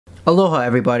Aloha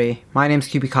everybody, my name's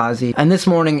Kyuubikaze, and this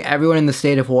morning everyone in the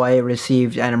state of Hawaii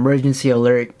received an emergency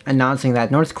alert announcing that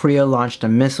North Korea launched a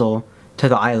missile to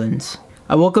the islands.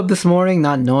 I woke up this morning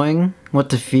not knowing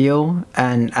what to feel,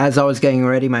 and as I was getting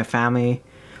ready, my family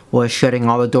was shutting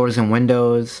all the doors and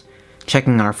windows,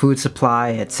 checking our food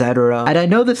supply, etc. And I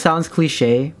know this sounds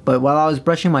cliche, but while I was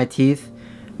brushing my teeth,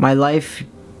 my life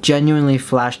genuinely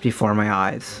flashed before my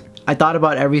eyes. I thought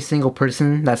about every single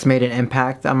person that's made an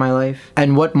impact on my life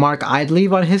and what mark I'd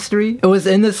leave on history. It was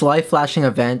in this life-flashing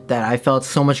event that I felt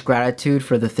so much gratitude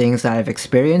for the things that I've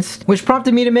experienced, which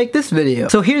prompted me to make this video.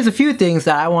 So here's a few things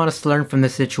that I want us to learn from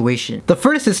this situation. The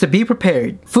first is to be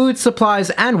prepared. Food, supplies,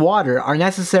 and water are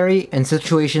necessary in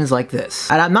situations like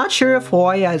this. And I'm not sure if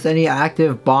Hawaii has any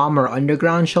active bomb or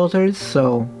underground shelters,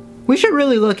 so we should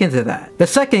really look into that. The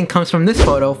second comes from this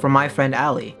photo from my friend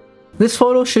Ali. This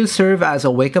photo should serve as a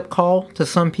wake-up call to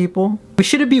some people. We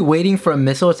shouldn't be waiting for a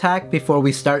missile attack before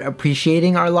we start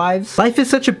appreciating our lives. Life is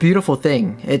such a beautiful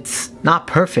thing. It's not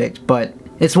perfect, but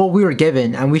it's what we were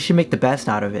given and we should make the best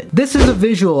out of it. This is a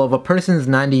visual of a person's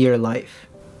 90-year life.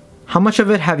 How much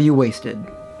of it have you wasted?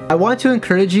 I want to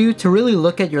encourage you to really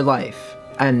look at your life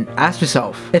and ask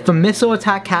yourself, if a missile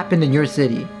attack happened in your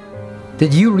city,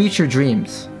 did you reach your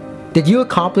dreams? Did you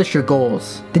accomplish your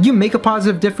goals? Did you make a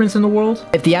positive difference in the world?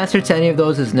 If the answer to any of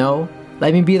those is no,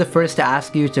 let me be the first to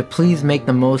ask you to please make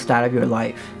the most out of your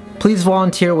life. Please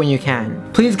volunteer when you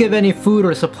can. Please give any food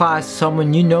or supplies to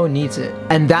someone you know needs it.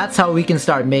 And that's how we can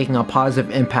start making a positive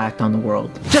impact on the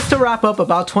world. Just to wrap up,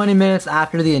 about 20 minutes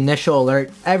after the initial alert,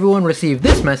 everyone received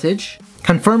this message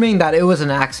confirming that it was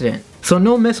an accident. So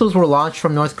no missiles were launched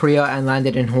from North Korea and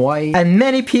landed in Hawaii, and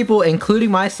many people,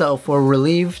 including myself, were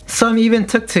relieved. Some even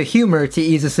took to humor to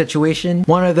ease the situation,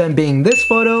 one of them being this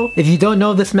photo. If you don't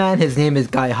know this man, his name is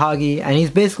Kyuubikaze, and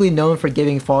he's basically known for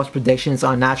giving false predictions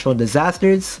on natural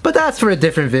disasters, but that's for a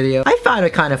different video. I found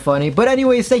it kind of funny, but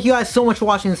anyways, thank you guys so much for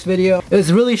watching this video. It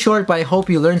was really short, but I hope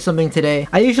you learned something today.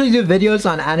 I usually do videos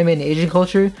on anime and Asian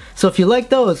culture, so if you like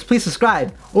those, please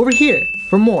subscribe over here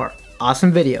for more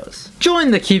awesome videos. Join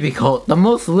the Kyuubi cult, the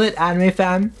most lit anime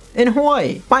fam in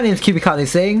Hawaii. My name's Kyuubikaze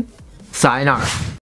saying, sayonara.